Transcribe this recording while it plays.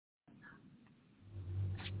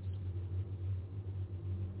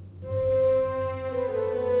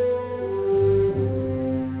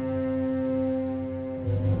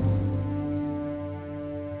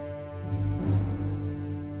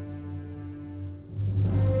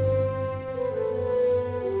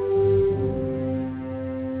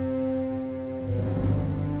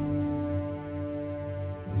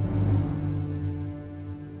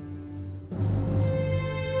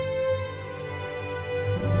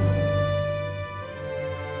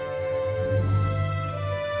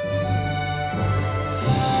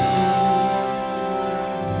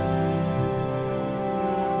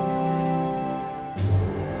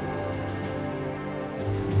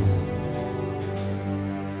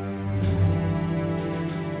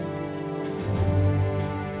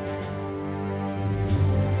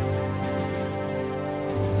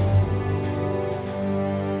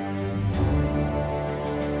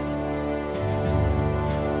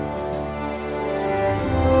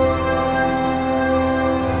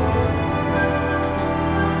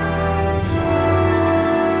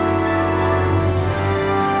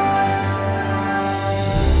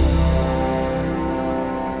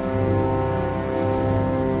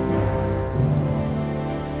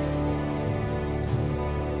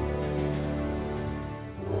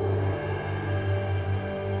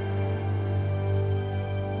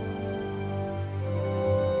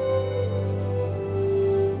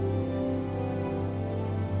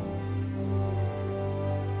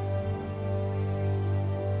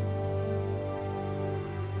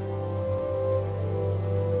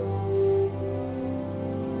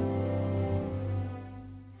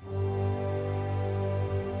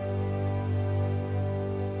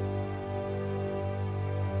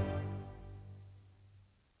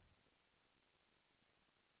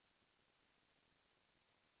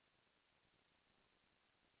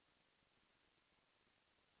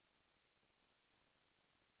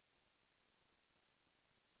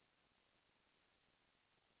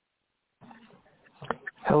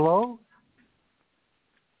Hello?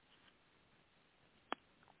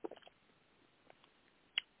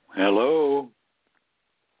 Hello?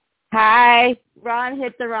 Hi. Ron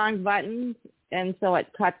hit the wrong button, and so it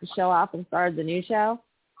cut the show off and started the new show.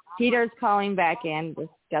 Peter's calling back in.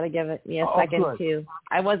 Just got to give me a second, good. too.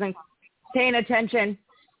 I wasn't paying attention.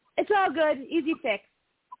 It's all good. Easy fix.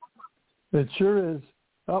 It sure is.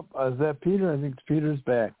 Oh, is that Peter? I think Peter's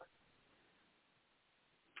back.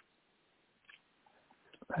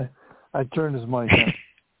 I turned his mic on.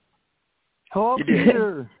 Hello,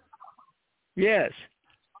 Peter. Yes.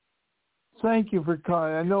 Thank you for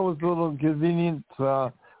calling. I know it was a little inconvenient.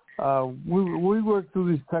 We work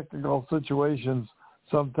through these technical situations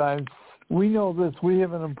sometimes. We know this. We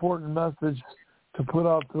have an important message to put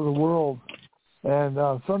out to the world. And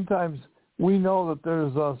sometimes we know that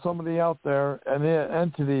there's somebody out there, an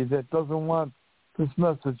entity that doesn't want this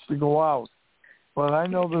message to go out. But I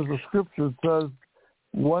know there's a scripture that says,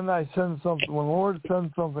 when the Lord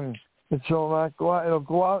sends something, it shall not go out. It'll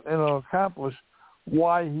go out and it'll accomplish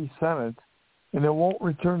why he sent it, and it won't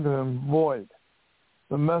return to him void.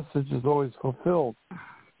 The message is always fulfilled.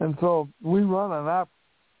 And so we run and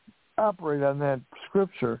operate on that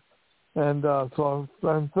scripture. And so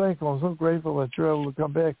I'm thankful. I'm so grateful that you're able to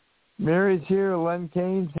come back. Mary's here. Len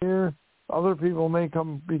Kane's here. Other people may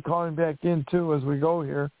be calling back in, too, as we go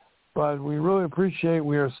here. But we really appreciate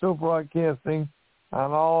we are still broadcasting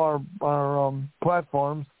on all our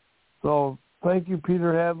platforms. So thank you,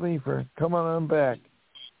 Peter Hadley, for coming on back.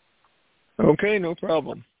 Okay, no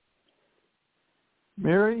problem.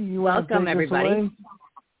 Mary, you want to Welcome, take everybody. us away?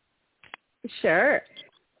 Sure.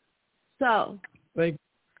 So,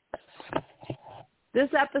 this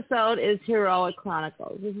episode is Heroic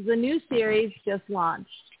Chronicles. This is a new series just launched.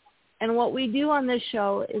 And what we do on this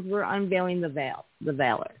show is we're unveiling the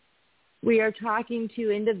valor. We are talking to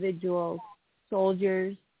individuals,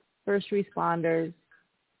 soldiers, first responders,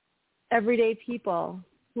 everyday people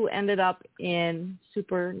who ended up in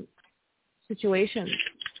super situations.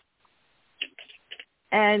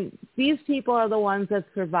 And these people are the ones that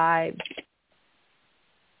survived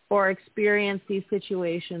or experienced these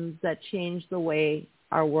situations that change the way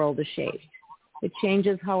our world is shaped. It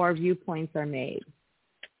changes how our viewpoints are made.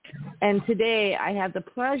 And today I have the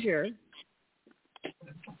pleasure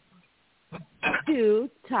to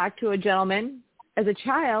talk to a gentleman, as a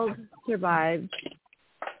child, survived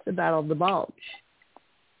the Battle of the Bulge.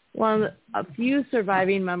 One of a few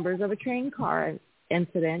surviving members of a train car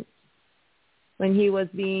incident when he was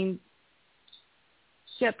being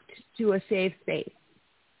shipped to a safe space.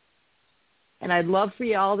 And I'd love for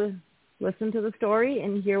y'all to listen to the story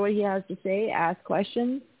and hear what he has to say, ask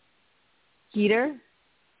questions. Peter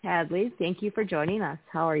Hadley, thank you for joining us.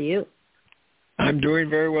 How are you? I'm doing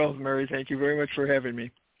very well, Mary. Thank you very much for having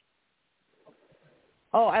me.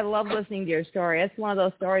 Oh, I love listening to your story. It's one of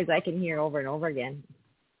those stories I can hear over and over again.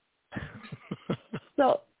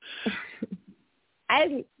 So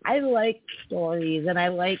I like stories and I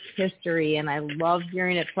like history and I love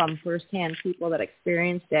hearing it from firsthand people that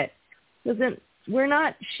experienced it. Because we're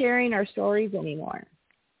not sharing our stories anymore.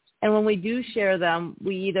 And when we do share them,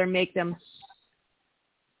 we either make them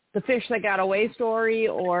the fish that got away story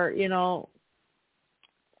or,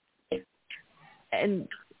 and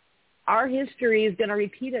our history is going to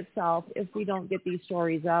repeat itself if we don't get these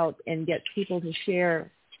stories out and get people to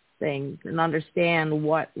share things and understand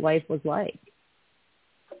what life was like.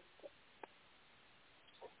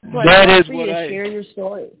 So That is for you what to I share your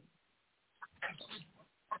story.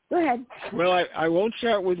 Go ahead. Well, I won't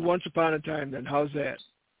start with Once Upon a Time then. How's that?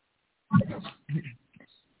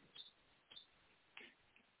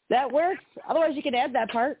 That works. Otherwise, you can add that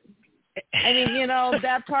part. I mean,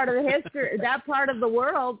 that part of the history, that part of the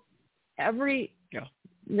world, every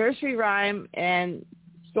nursery rhyme and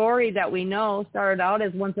story that we know started out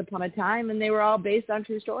as Once Upon a Time, and they were all based on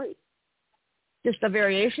true stories. Just a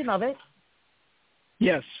variation of it.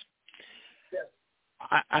 Yes.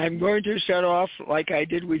 I'm going to start off like I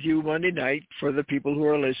did with you Monday night for the people who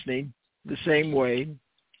are listening, the same way.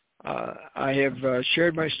 I have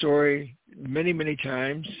shared my story many, many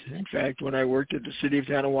times. In fact, when I worked at the city of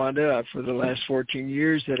Tonawanda for the last 14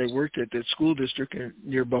 years that I worked at that school district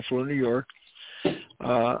near Buffalo, New York,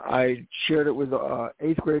 I shared it with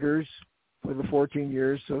 8th graders for the 14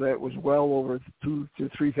 years, so that was well over 2,000 to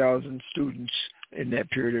 3,000 students in that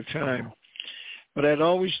period of time. But I'd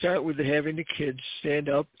always start with having the kids stand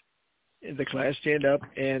up, the class stand up,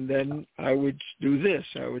 and then I would do this.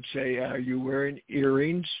 I would say, are you wearing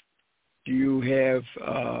earrings? Do you have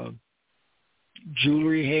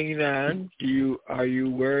jewelry hanging on? Are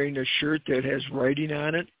you wearing a shirt that has writing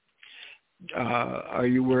on it? are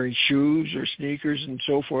you wearing shoes or sneakers and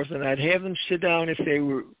so forth? And I'd have them sit down if they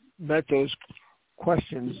met those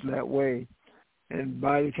questions that way. And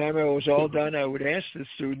by the time I was all done, I would ask the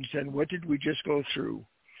students, and what did we just go through?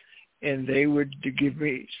 And they would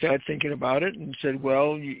start thinking about it and said,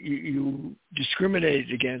 well, you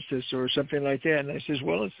discriminated against us or something like that. And I says,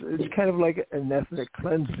 well, it's kind of like an ethnic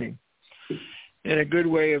cleansing. And a good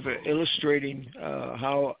way of illustrating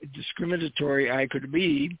how discriminatory I could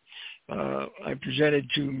be, I presented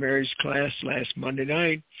to Mary's class last Monday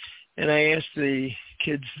night, and I asked the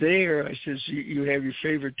kids there, I says, you have your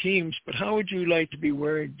favorite teams, but how would you like to be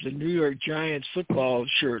wearing the New York Giants football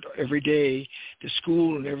shirt every day to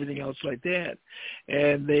school and everything else like that?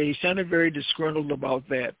 And they sounded very disgruntled about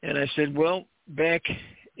that. And I said, well, back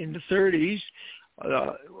in the 30s,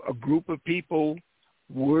 a group of people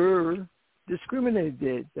were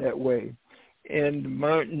discriminated that way. And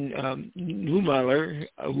Martin Neumeier,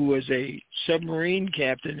 who was a submarine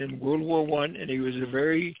captain in World War I, and he was a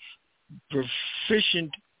very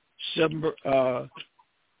proficient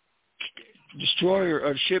destroyer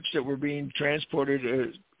of ships that were being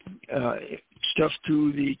transported stuff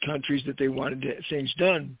to the countries that they wanted things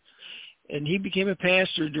done. And he became a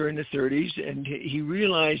pastor during the 30s, and he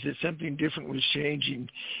realized that something different was changing.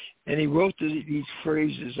 And he wrote these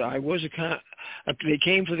phrases: they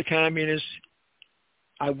came for the communists.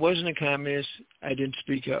 I wasn't a communist. I didn't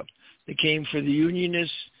speak up. They came for the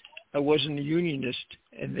unionists. I wasn't a unionist,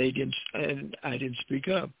 and I didn't speak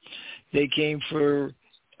up. They came for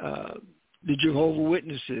the Jehovah's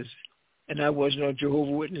Witnesses, and I wasn't a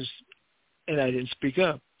Jehovah's Witness, and I didn't speak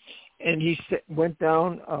up. And he went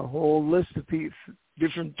down a whole list of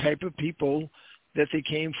different type of people that they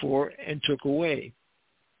came for and took away.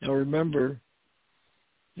 Now remember,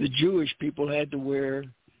 the Jewish people had to wear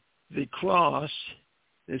the cross,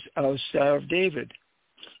 this Star of David.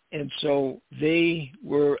 And so they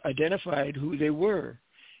were identified who they were.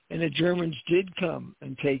 And the Germans did come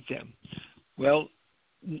and take them. Well,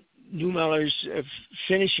 Neumeier's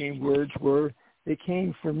finishing words were, they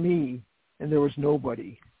came for me and there was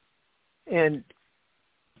nobody. And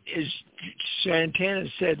as Santana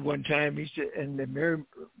said one time, he said, and Mary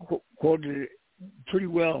quoted it pretty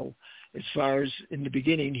well as far as in the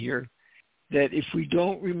beginning here, that if we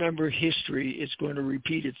don't remember history, it's going to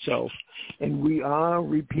repeat itself. And we are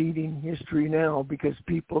repeating history now because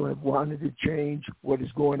people have wanted to change what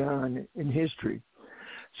is going on in history.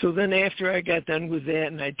 So then after I got done with that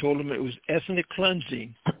and I told them it was ethnic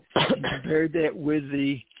cleansing, and compared that with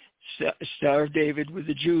the Star of David with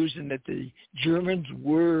the Jews, and that the Germans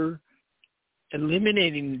were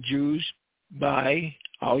eliminating the Jews by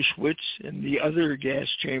Auschwitz and the other gas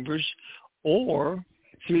chambers, or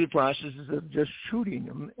through the processes of just shooting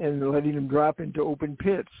them and letting them drop into open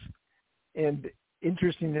pits. And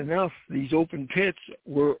interesting enough, these open pits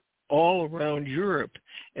were all around Europe,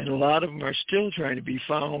 and a lot of them are still trying to be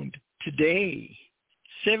found today,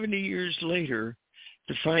 70 years later,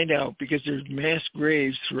 to find out, because there's mass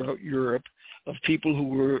graves throughout Europe of people who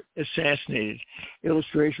were assassinated.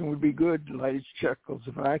 Illustration would be good, like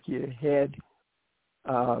Czechoslovakia had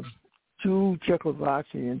two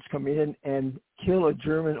Czechoslovakians come in and kill a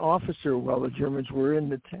German officer while the Germans were in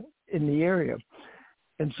the area.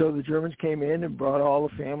 And so the Germans came in and brought all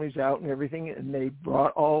the families out and everything, and they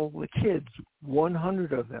brought all the kids,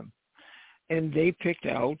 100 of them. And they picked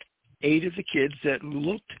out 8 of the kids that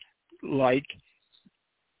looked like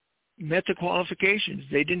met the qualifications.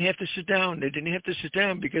 They didn't have to sit down. They didn't have to sit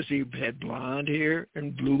down because they had blonde hair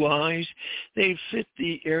and blue eyes. They fit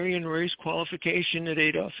the Aryan race qualification that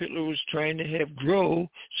Adolf Hitler was trying to have grow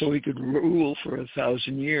so he could rule for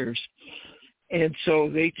 1,000 years. And so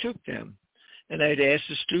they took them. And I'd ask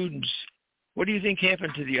the students, what do you think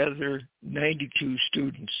happened to the other 92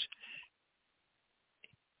 students?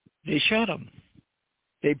 They shot them.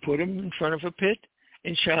 They put them in front of a pit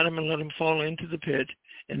and shot them and let them fall into the pit.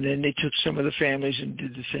 And then they took some of the families and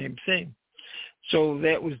did the same thing. So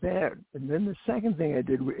that was that. And then the second thing I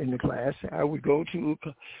did in the class, I would go to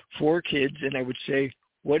 4 kids and I would say,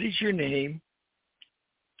 what is your name?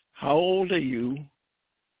 How old are you?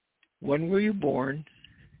 When were you born?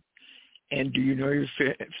 And do you know your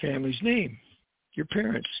family's name, your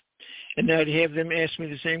parents? And I'd have them ask me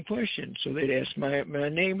the same question. So they'd ask my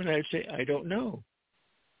name, and I'd say, I don't know.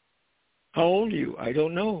 How old are you? I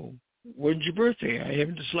don't know. When's your birthday? I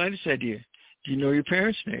haven't the slightest idea. Do you know your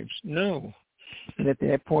parents' names? No. And at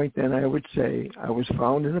that point, then I would say, I was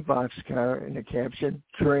found in a boxcar in a captured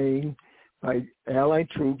train by Allied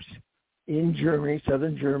troops in Germany,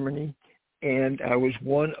 southern Germany, and I was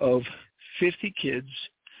one of 50 kids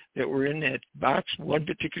that were in that one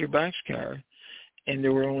particular boxcar, and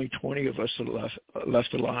there were only 20 of us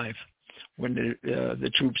left alive when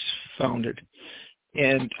the troops founded.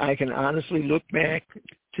 And I can honestly look back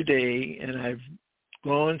today, and I've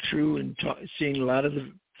gone through and seen a lot of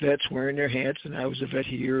the vets wearing their hats, and I was a vet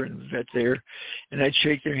here and a vet there, and I'd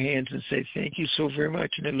shake their hands and say, thank you so very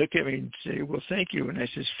much. And they'd look at me and say, well, thank you. And I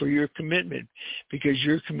says, for your commitment, because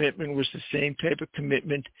your commitment was the same type of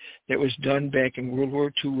commitment that was done back in World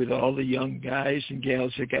War II with all the young guys and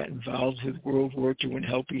gals that got involved with World War II and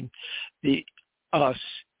helping us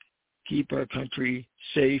keep our country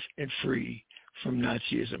safe and free from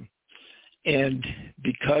Nazism. And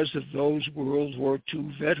because of those World War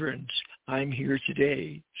II veterans, I'm here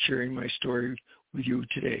today sharing my story with you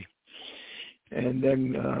today. And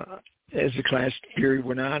then as the class period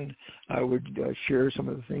went on, I would share some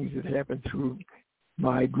of the things that happened through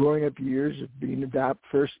my growing up years of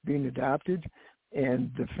first being adopted,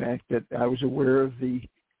 and the fact that I was aware of the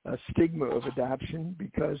stigma of adoption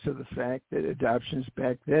because of the fact that adoptions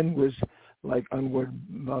back then was like unwed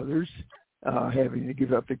mothers, having to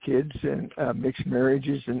give up the kids, and mixed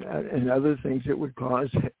marriages and other things that would cause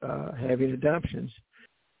having adoptions.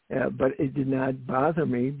 But it did not bother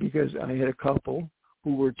me because I had a couple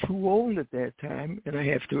who were too old at that time, and I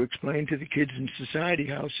have to explain to the kids in society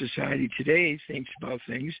how society today thinks about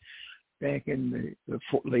things. Back in the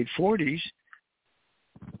late 40s,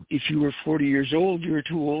 if you were 40 years old, you were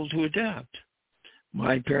too old to adopt.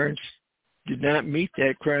 My parents did not meet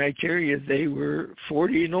that criteria. They were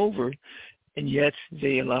 40 and over, and yet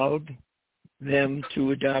they allowed them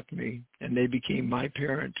to adopt me, and they became my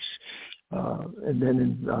parents. And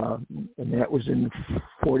then, and that was in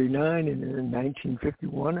 49, and then in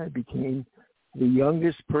 1951, I became the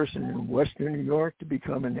youngest person in Western New York to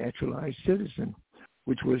become a naturalized citizen,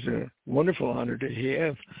 which was a wonderful honor to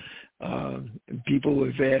have. People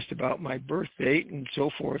have asked about my birth date and so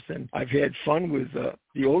forth, and I've had fun with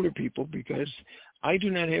the older people because I do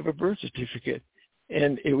not have a birth certificate.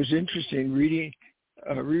 And it was interesting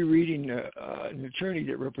rereading an attorney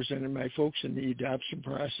that represented my folks in the adoption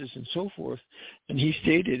process and so forth, and he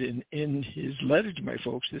stated in his letter to my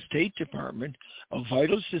folks, the State Department of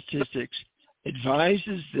Vital Statistics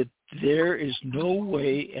advises that there is no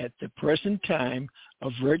way at the present time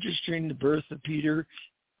of registering the birth of Peter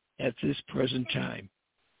at this present time.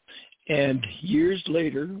 And years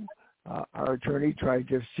later, our attorney tried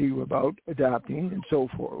to see about adopting and so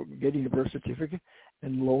forth, getting a birth certificate,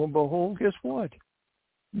 and lo and behold, guess what?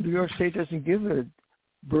 New York State doesn't give a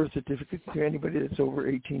birth certificate to anybody that's over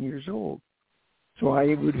 18 years old. So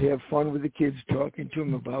I would have fun with the kids talking to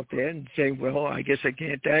them about that and saying, well, I guess I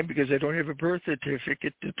can't die because I don't have a birth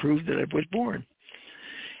certificate to prove that I was born.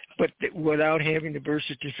 But without having the birth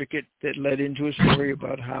certificate, that led into a story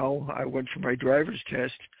about how I went for my driver's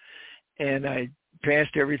test, and I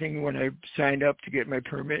passed everything when I signed up to get my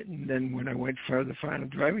permit, and then when I went for the final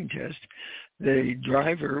driving test, the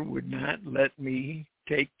driver would not let me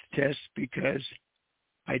take the test because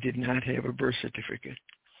I did not have a birth certificate.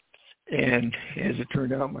 And as it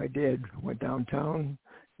turned out, my dad went downtown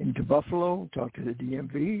into Buffalo, talked to the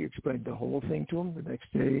DMV, explained the whole thing to him. The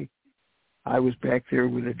next day, I was back there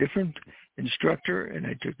with a different instructor, and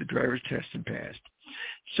I took the driver's test and passed.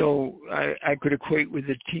 So I could equate with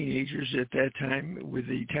the teenagers at that time, with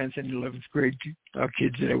the 10th and 11th grade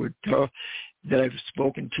kids that I would that I've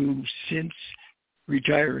spoken to since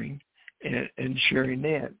retiring, and sharing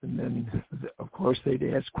that. And then, of course,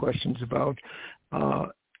 they'd ask questions about,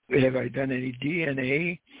 have I done any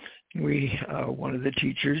DNA? One of the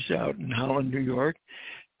teachers out in Holland, New York,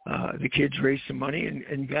 the kids raised some money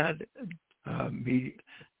and got me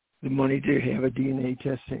the money to have a DNA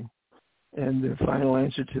testing. And the final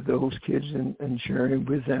answer to those kids and sharing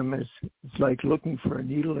with them is it's like looking for a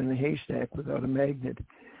needle in a haystack without a magnet,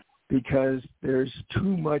 because there's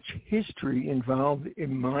too much history involved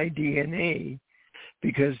in my DNA,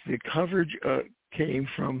 because the coverage came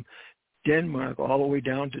from Denmark all the way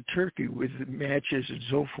down to Turkey with matches and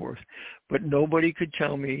so forth. But nobody could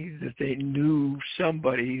tell me that they knew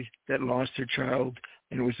somebody that lost their child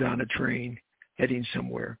and was on a train heading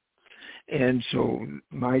somewhere. And so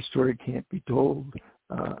my story can't be told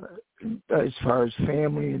as far as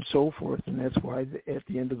family and so forth, and that's why at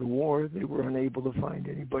the end of the war they were unable to find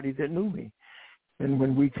anybody that knew me. And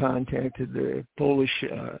when we contacted the Polish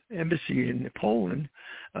embassy in Poland,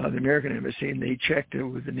 the American embassy, and they checked it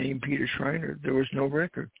with the name Peter Schreiner, there was no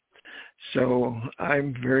record. So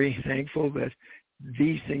I'm very thankful that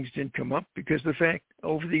these things didn't come up, because the fact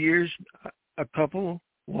over the years a couple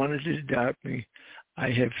wanted to adopt me. I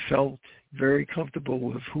have felt very comfortable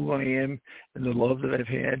with who I am and the love that I've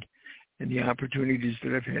had. and the opportunities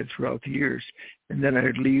that I've had throughout the years. And then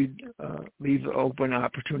I'd leave open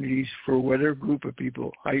opportunities for whatever group of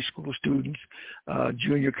people, high school students,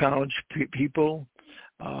 junior college people,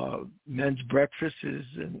 men's breakfasts,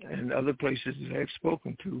 and other places that I've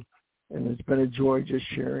spoken to. And it's been a joy just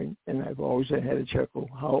sharing. And I've always had a chuckle.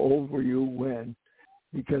 How old were you when?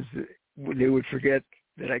 Because they would forget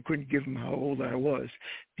that I couldn't give them how old I was.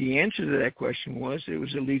 The answer to that question was it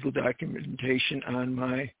was a legal documentation on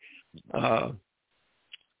my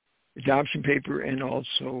adoption paper and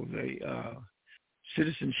also the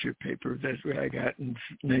citizenship paper that I got in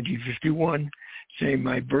 1951, saying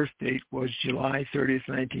my birth date was July 30th,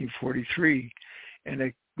 1943. And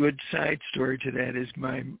a good side story to that is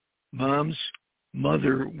my mom's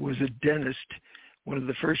mother was a dentist, one of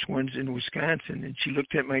the first ones in Wisconsin, and she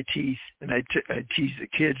looked at my teeth, and I tease the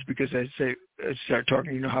kids because I'd start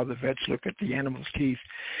talking, you know, how the vets look at the animal's teeth,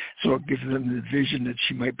 so it gives them the vision that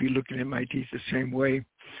she might be looking at my teeth the same way.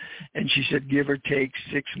 And she said, give or take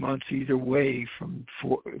 6 months either way from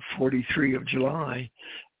 43 of July,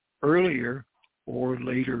 earlier or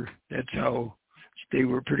later. That's how they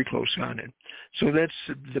were pretty close on it. So that's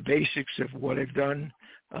the basics of what I've done,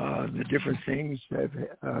 the different things.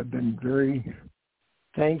 I've been very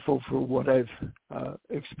thankful for what I've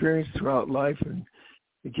experienced throughout life. And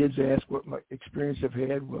the kids ask what my experience I've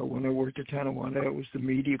had. Well, when I worked at Tonawanda, I was the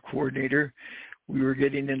media coordinator. We were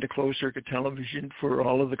getting into closed-circuit television for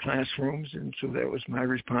all of the classrooms, and so that was my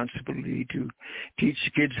responsibility to teach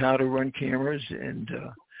the kids how to run cameras and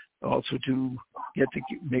also to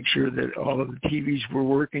make sure that all of the TVs were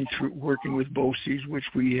working with BOCES, which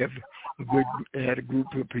we have had a group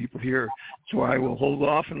of people here. So I will hold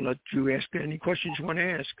off and let you ask any questions you want to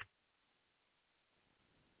ask.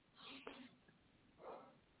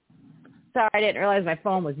 Sorry, I didn't realize my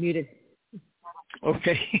phone was muted.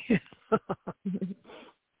 Okay.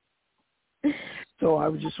 So I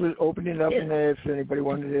was just opening it up, and if anybody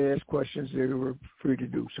wanted to ask questions, they were free to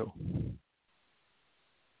do so.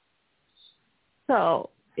 So,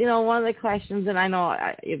 you know, one of the questions, and I know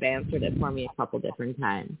you've answered it for me a couple different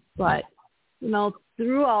times, but, you know,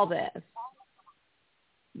 through all this,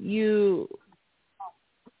 you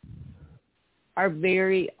are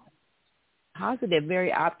very positive,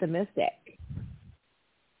 very optimistic.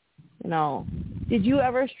 You know, did you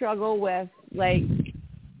ever struggle with, like,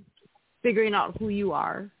 figuring out who you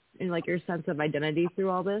are and, like, your sense of identity through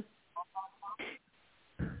all this?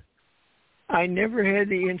 I never had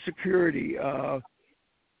the insecurity. A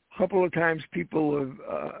couple of times people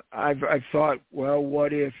have, I've thought, well,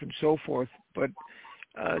 what if, and so forth, but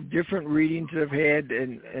different readings I've had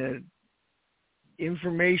and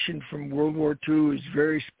information from World War II is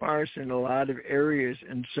very sparse in a lot of areas,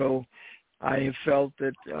 and so I have felt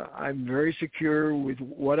that I'm very secure with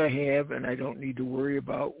what I have, and I don't need to worry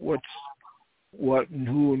about what and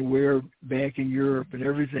who and where back in Europe and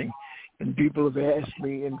everything. And people have asked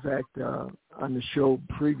me, in fact, on the show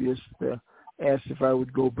previous, asked if I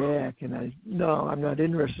would go back, and no, I'm not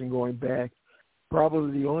interested in going back.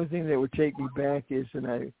 Probably the only thing that would take me back is, and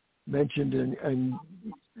I mentioned in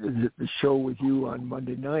the show with you on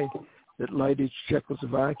Monday night, that Lidice,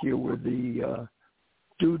 Czechoslovakia, where the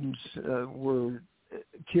students were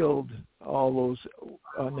killed, all those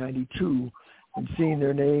 92, and seeing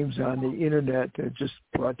their names on the internet just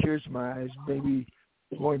brought tears to my eyes. Maybe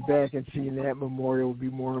going back and seeing that memorial would be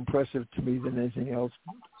more impressive to me than anything else.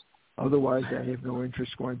 Otherwise, I have no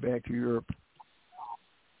interest going back to Europe.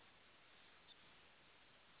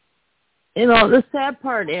 You know, the sad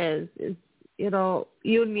part is, you know,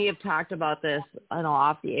 you and me have talked about this, I know,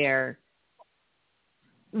 off the air.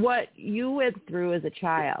 What you went through as a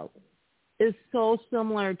child is so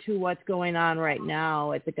similar to what's going on right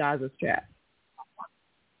now at the Gaza Strip.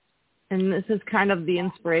 And this is kind of the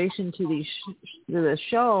inspiration to the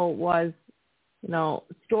show was, you know,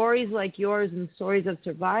 stories like yours and stories of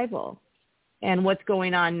survival and what's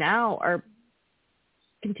going on now are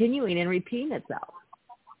continuing and repeating itself.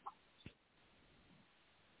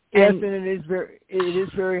 Yes, and it is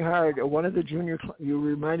very hard. You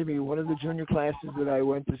reminded me, one of the junior classes that I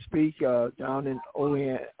went to speak down in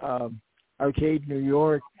Arcade, New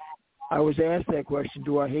York, I was asked that question,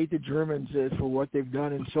 do I hate the Germans for what they've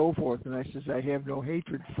done and so forth? And I says, I have no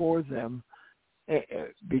hatred for them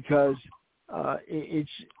because I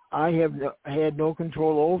had no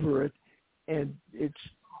control over it, and it's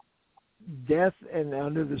death, and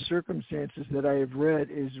under the circumstances that I have read,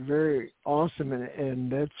 is very awesome,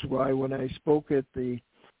 and that's why when I spoke at the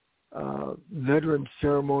veteran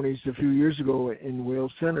ceremonies a few years ago in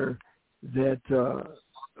Wales Center, that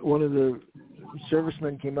one of the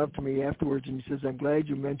servicemen came up to me afterwards and he says, "I'm glad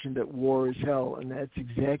you mentioned that war is hell," and that's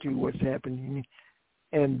exactly what's happening.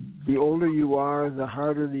 And the older you are, the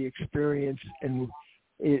harder the experience, and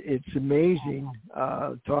it's amazing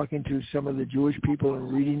talking to some of the Jewish people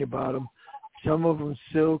and reading about them. Some of them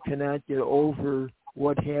still cannot get over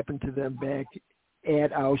what happened to them back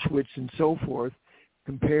at Auschwitz and so forth,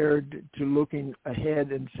 compared to looking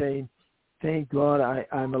ahead and saying, thank God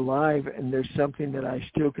I'm alive and there's something that I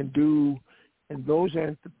still can do. And those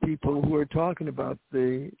aren't the people who are talking about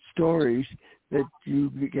the stories that you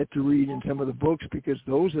get to read in some of the books, because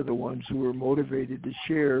those are the ones who are motivated to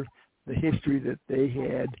share the history that they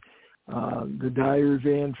had. The Dyer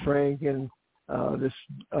Van Frank and this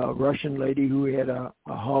Russian lady who had a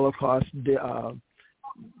Holocaust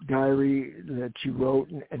diary that she wrote,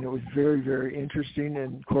 and it was very, very interesting.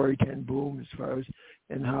 And Corrie ten Boom, as far as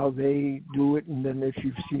and how they do it. And then if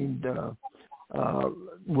you've seen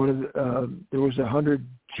one of the, there was 100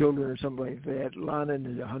 children or something like that. Lana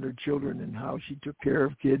and 100 children, and how she took care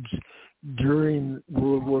of kids during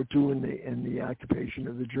World War II and the occupation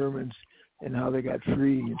of the Germans, and how they got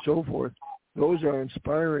free and so forth. Those are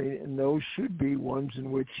inspiring, and those should be ones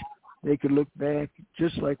in which they could look back,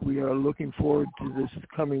 just like we are looking forward to this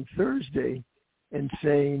coming Thursday, and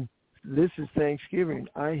saying, this is Thanksgiving.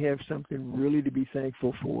 I have something really to be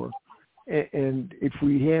thankful for. And if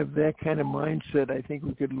we have that kind of mindset, I think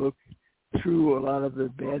we could look through a lot of the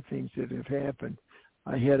bad things that have happened.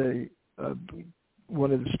 I had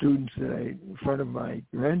one of the students in front of my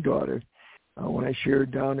granddaughter, when I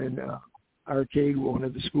shared down in Arcade, one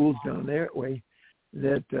of the schools down that way,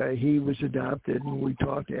 that he was adopted, and we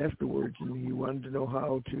talked afterwards, and he wanted to know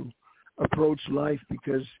how to approach life,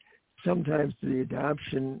 because sometimes the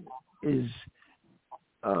adoption is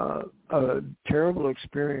a terrible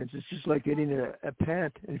experience. It's just like getting a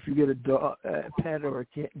pet. And if you get a pet or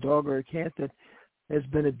a dog or a cat that has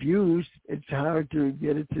been abused, it's hard to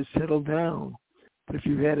get it to settle down. But if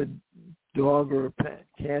you've had a dog or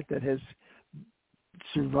a cat that has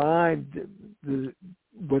survived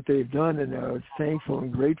what they've done and are thankful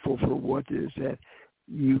and grateful for what is that,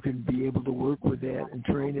 you can be able to work with that and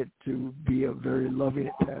train it to be a very loving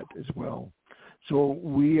pet as well. So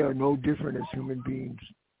we are no different as human beings.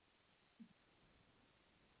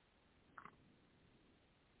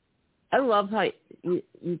 I love how you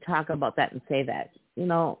talk about that and say that. You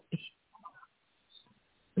know,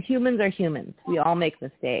 humans are humans. We all make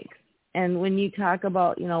mistakes. And when you talk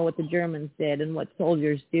about, you know, what the Germans did and what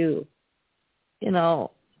soldiers do, you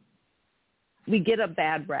know, we get a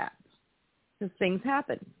bad rap because things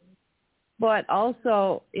happen. But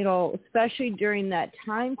also, you know, especially during that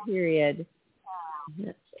time period,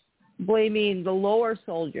 blaming the lower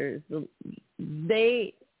soldiers,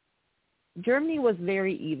 Germany was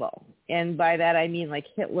very evil. And by that I mean like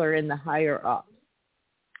Hitler and the higher ups.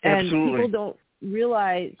 And Absolutely. People don't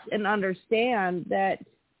realize and understand that,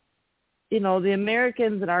 you know, the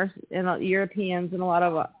Americans and Europeans and a lot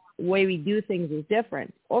of way we do things is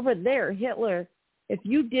different. Over there, Hitler, if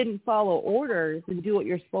you didn't follow orders and do what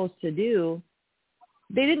you're supposed to do,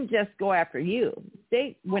 they didn't just go after you.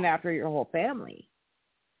 They went after your whole family.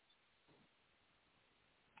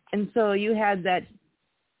 And so you had that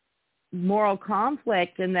moral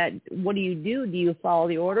conflict, and that what do? Do you follow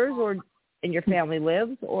the orders and your family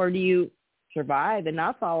lives, or do you survive and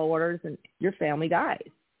not follow orders and your family dies?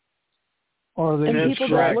 And people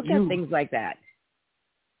don't look at things like that.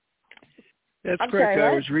 That's correct.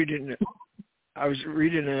 Sorry, I was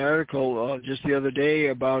reading an article just the other day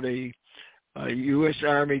about a U.S.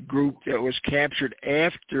 Army group that was captured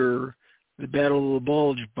after the Battle of the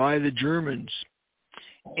Bulge by the Germans,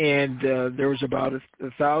 and there was about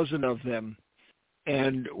 1,000 of them.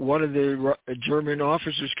 And one of the German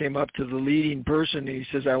officers came up to the leading person, and he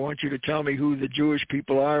says, "I want you to tell me who the Jewish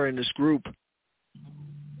people are in this group."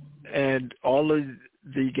 And all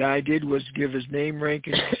the guy did was give his name, rank,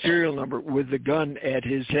 and serial number with the gun at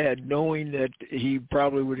his head, knowing that he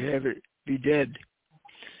probably would have it be dead.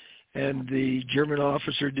 And the German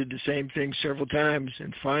officer did the same thing several times,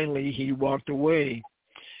 and finally he walked away.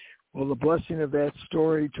 Well, the blessing of that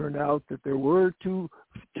story turned out that there were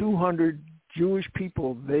 200 Jewish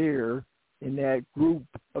people there in that group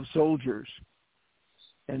of soldiers.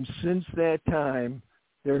 And since that time,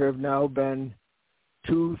 there have now been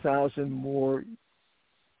 2,000 more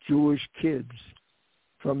Jewish kids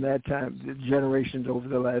from that time, the generations over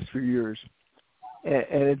the last few years.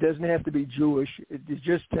 And it doesn't have to be Jewish. It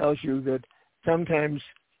just tells you that sometimes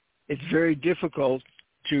it's very difficult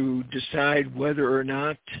to decide whether or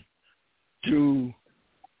not to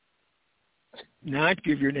not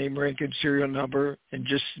give your name, rank, and serial number and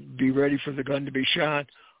just be ready for the gun to be shot,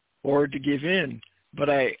 or to give in. But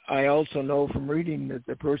I also know from reading that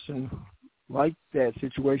the person liked that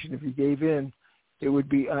situation. If he gave in, it would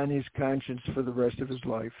be on his conscience for the rest of his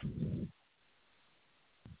life.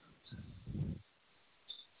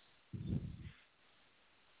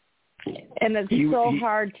 And it's so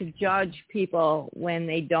hard to judge people when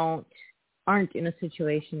they aren't in a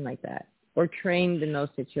situation like that or trained in those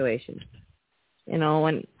situations. You know,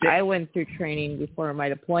 when I went through training before my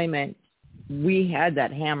deployment, we had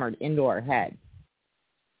that hammered into our head.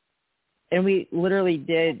 And we literally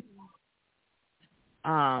did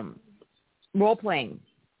role-playing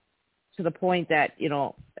to the point that, you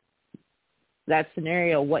know, that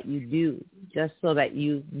scenario, what you do, just so that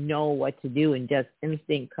you know what to do and just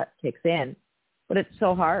instinct kicks in. But it's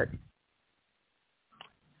so hard.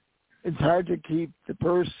 It's hard to keep the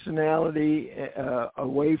personality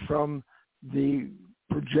away from the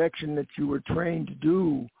projection that you were trained to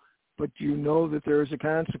do, but you know that there is a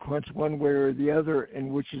consequence one way or the other, and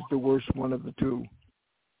which is the worst one of the two.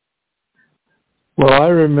 Well, I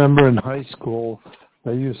remember in high school,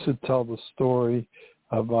 I used to tell the story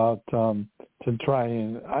about to try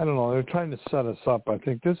and, I don't know, they're trying to set us up. I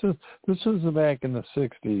think this was back in the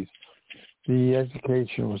 60s. The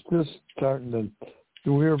education was just starting to,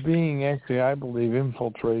 we were being actually, I believe,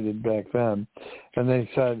 infiltrated back then. And they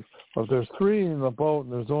said, well, if there's 3 in the boat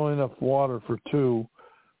and there's only enough water for 2,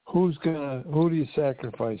 who do you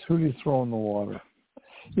sacrifice? Who do you throw in the water?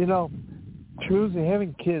 You know, choosing,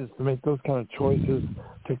 having kids to make those kind of choices,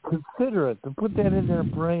 to consider it, to put that in their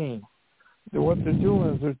brain. What they're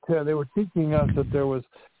doing is they were teaching us that it was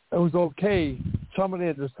okay. Somebody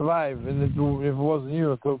had to survive, and if it wasn't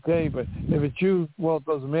you, it's okay. But if it's you, well, it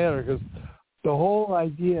doesn't matter, because the whole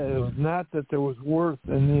idea is not that there was worth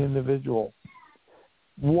in the individual.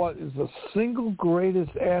 What is the single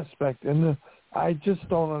greatest aspect, and I just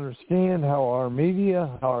don't understand how our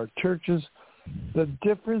media, how our churches, the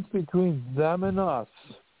difference between them and us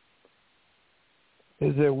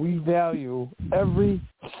is that we value every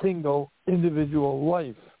single individual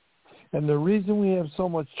life. And the reason we have so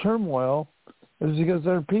much turmoil is because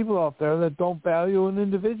there are people out there that don't value an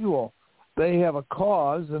individual. They have a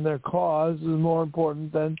cause, and their cause is more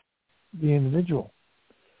important than the individual.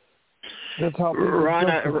 That's how people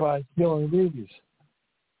justify killing babies.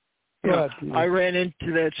 Yeah, I ran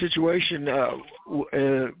into that situation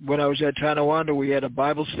when I was at Tonawanda. We had a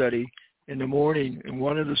Bible study in the morning, and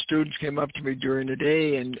one of the students came up to me during the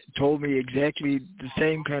day and told me exactly the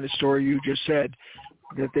same kind of story you just said,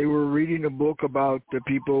 that they were reading a book about the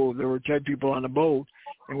people, there were 10 people on a boat,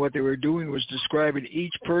 and what they were doing was describing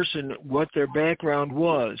each person what their background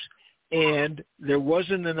was, and there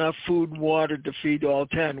wasn't enough food and water to feed all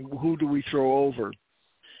 10. Who do we throw over?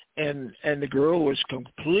 And the girl was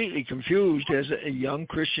completely confused, as a young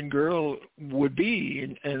Christian girl would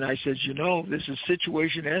be. And I said, you know, this is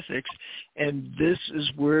situation ethics, and this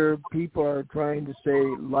is where people are trying to say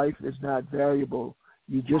life is not valuable.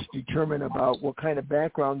 You just determine about what kind of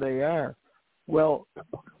background they are. Well,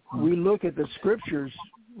 we look at the scriptures,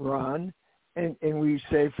 Ron, and we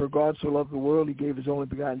say, for God so loved the world, he gave his only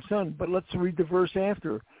begotten son. But let's read the verse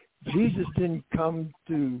after. Jesus didn't come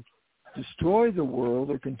to destroy the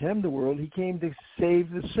world or condemn the world. He came to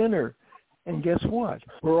save the sinner. And guess what?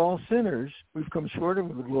 We're all sinners. We've come short of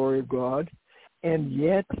the glory of God. And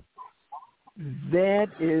yet, that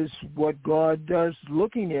is what God does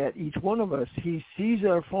looking at each one of us. He sees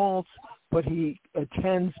our faults, but he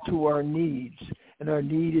attends to our needs. And our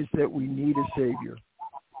need is that we need a Savior.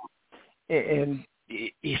 And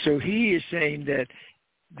so he is saying that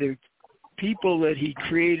the people that he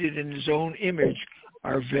created in his own image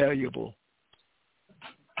are valuable.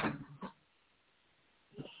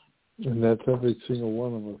 And that's every single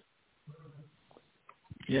one of us.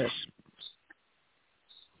 Yes.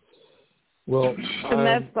 Well, and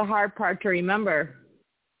that's the hard part to remember.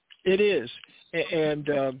 It is. And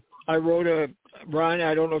I wrote Brian,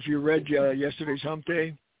 I don't know if you read yesterday's Hump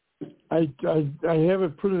Day. I have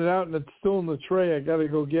it printed out, and it's still in the tray. I got to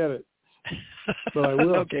go get it. But I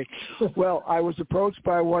will. Okay. Well, I was approached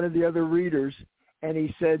by one of the other readers, and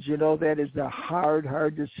he said, you know, that is the hard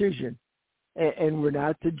decision. And we're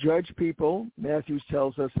not to judge people. Matthews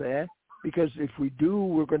tells us that, because if we do,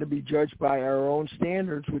 we're going to be judged by our own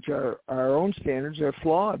standards, which are our own standards are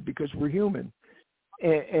flawed because we're human.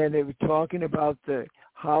 And they were talking about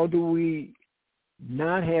how do we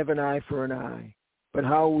not have an eye for an eye, but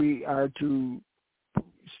how we are to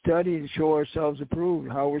study and show ourselves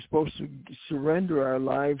approved, how we're supposed to surrender our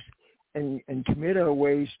lives and commit our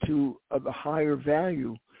ways to a higher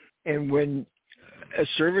value. And when a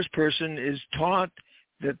service person is taught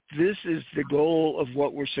that this is the goal of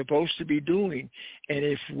what we're supposed to be doing. And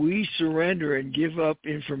if we surrender and give up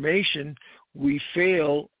information, we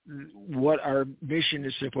fail what our mission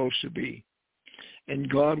is supposed to be. And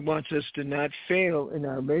God wants us to not fail in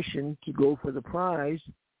our mission to go for the prize,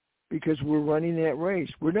 because we're running that race.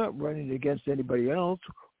 We're not running against anybody else.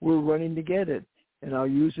 We're running to get it. And I'll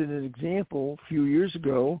use it as an example. A few years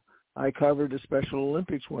ago, I covered the Special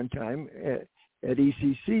Olympics one time at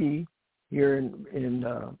ECC here in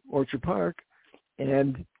Orchard Park,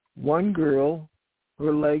 and one girl,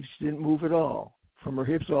 her legs didn't move at all, from her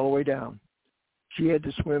hips all the way down. She had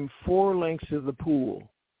to swim 4 lengths of the pool,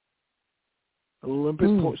 an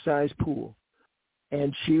Olympic-sized pool,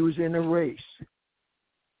 and she was in a race.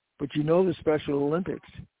 But you know the Special Olympics.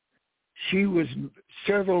 She was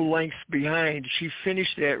several lengths behind. She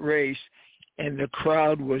finished that race, and the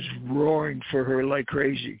crowd was roaring for her like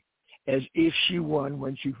crazy, as if she won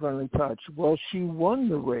when she finally touched. Well, she won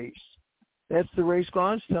the race. That's the race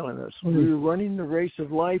God's telling us. We're running the race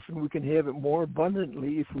of life, and we can have it more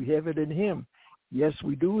abundantly if we have it in Him. Yes,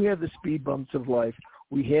 we do have the speed bumps of life.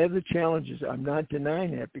 We have the challenges. I'm not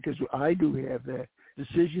denying that, because I do have that.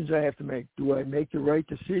 Decisions I have to make. Do I make the right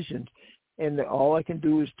decisions? And all I can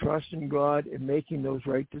do is trust in God in making those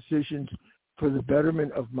right decisions for the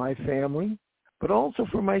betterment of my family, but also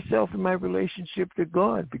for myself and my relationship to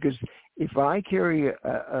God. Because if I carry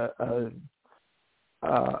an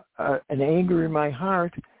anger in my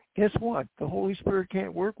heart, guess what? The Holy Spirit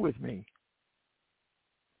can't work with me.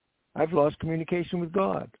 I've lost communication with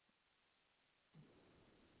God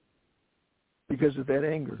because of that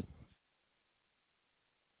anger.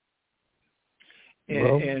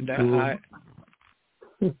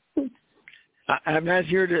 I'm not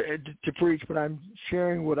here to preach, but I'm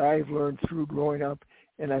sharing what I've learned through growing up,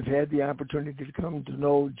 and I've had the opportunity to come to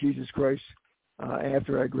know Jesus Christ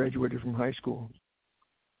after I graduated from high school.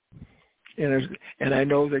 And I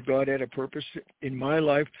know that God had a purpose in my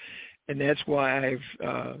life, and that's why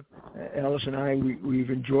Alice and I, we've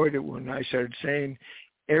enjoyed it when I started saying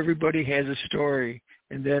everybody has a story.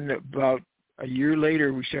 And then about a year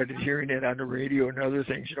later, we started hearing it on the radio and other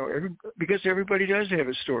things, because everybody does have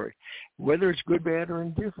a story, whether it's good, bad, or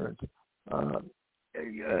indifferent.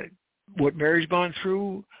 What Mary's gone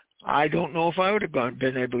through, I don't know if I would have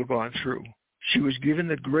been able to go through. She was given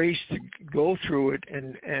the grace to go through it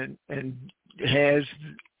and has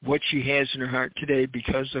what she has in her heart today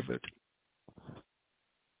because of it.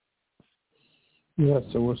 Yes,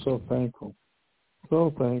 so we're so thankful.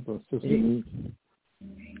 So thankful. It's just neat.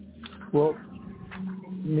 Well,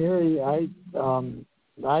 Mary, I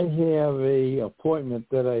have a appointment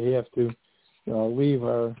that I have to leave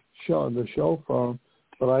the show from,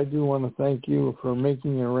 but I do want to thank you for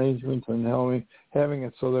making arrangements and having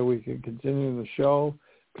it so that we can continue the show.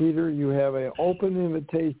 Peter, you have an open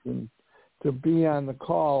invitation to be on the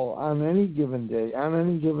call on any given day, on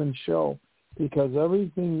any given show, because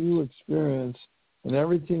everything you experience and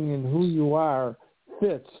everything in who you are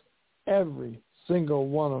fits every single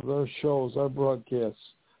one of those shows, our broadcasts.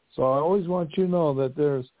 So I always want you to know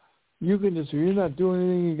that you can just, if you're not doing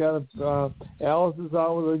anything, you got Alice is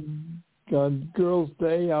out with a girls'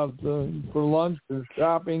 day out for lunch or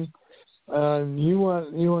shopping, and you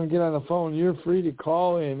want to get on the phone, you're free to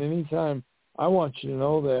call in anytime. I want you to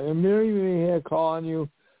know that. And Mary may have call on you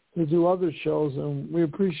to do other shows, and we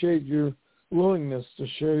appreciate your willingness to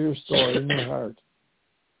share your story in your heart.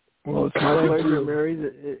 Well, it's my pleasure, Mary.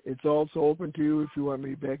 It's also open to you if you want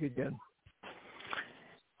me back again.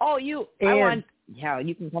 Oh, you can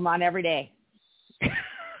come on every day.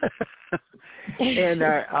 And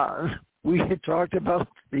we had talked about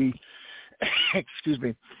we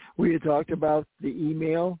had talked about the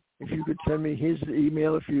email. If you could send me his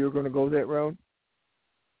email if you're going to go that route.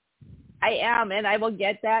 I am, and I will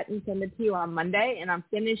get that and send it to you on Monday, and I'm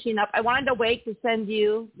finishing up. I wanted to wait to send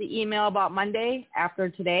you the email about Monday after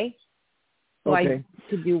today, so okay. I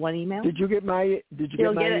could do one email. Did you get my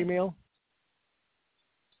email?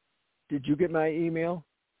 Did you get my email?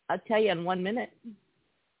 I'll tell you in 1 minute.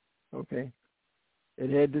 Okay.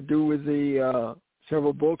 It had to do with the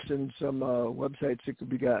several books and some websites that could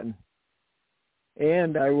be gotten.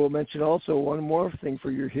 And I will mention also one more thing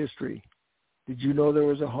for your history. Did you know there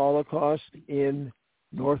was a Holocaust in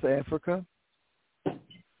North Africa?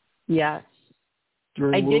 Yes.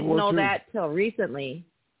 During I World didn't War know II? that till recently.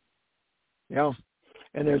 Yeah.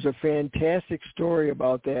 And there's a fantastic story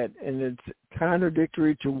about that, and it's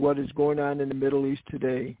contradictory to what is going on in the Middle East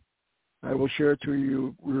today. I will share it to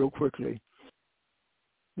you real quickly.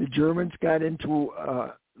 The Germans got into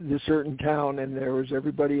this certain town, and there was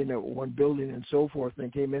everybody in that one building and so forth, and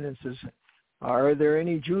they came in and says, are there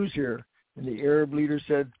any Jews here? And the Arab leader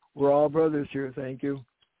said, "We're all brothers here, thank you."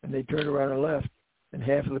 And they turned around and left. And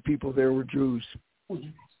half of the people there were Jews.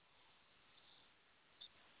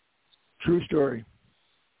 True story.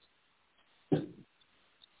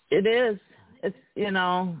 It is. It's,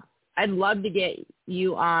 I'd love to get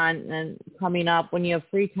you on and coming up when you have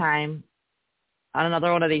free time on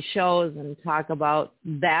another one of these shows and talk about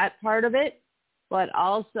that part of it, but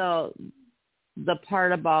also the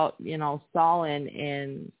part about, Stalin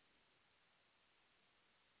and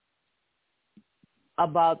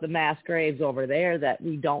about the mass graves over there that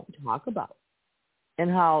we don't talk about, and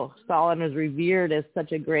how Stalin was revered as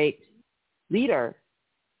such a great leader.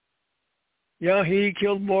 Yeah, he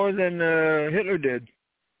killed more than Hitler did.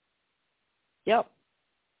 Yep.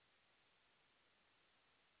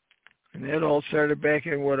 And that all started back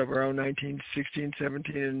in, around 1916,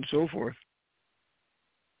 17, and so forth.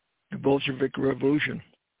 The Bolshevik Revolution.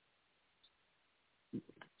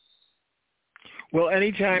 Well,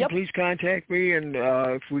 anytime, please contact me, and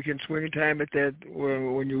if we can swing a time at that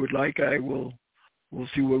when you would like, we'll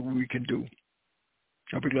see what we can do.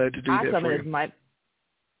 I'll be glad to do that for you.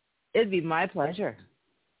 It'd be my pleasure.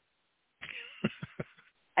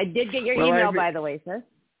 I did get your email, by the way, sir.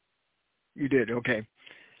 You did, okay.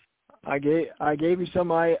 I gave you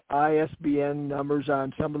some ISBN numbers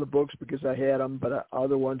on some of the books because I had them, but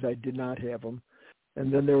other ones I did not have them.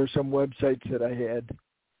 And then there were some websites that I had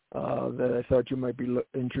that I thought you might be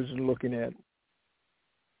interested in looking at.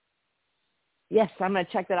 Yes, I'm going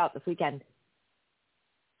to check that out this weekend.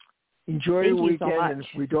 Enjoy your weekend,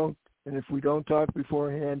 so and if we don't talk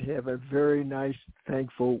beforehand, have a very nice,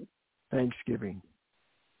 thankful Thanksgiving.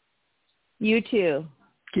 You too.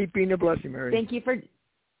 Keep being a blessing, Mary. Thank you for.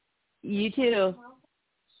 You too.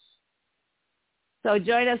 So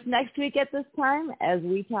join us next week at this time as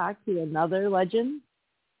we talk to another legend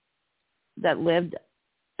that lived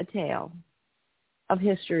a tale of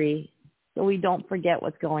history so we don't forget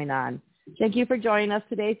what's going on. Thank you for joining us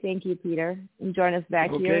today. Thank you, Peter. And join us back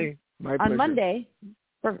here on Monday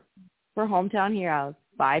for Hometown Heroes.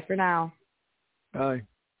 Bye for now. Bye.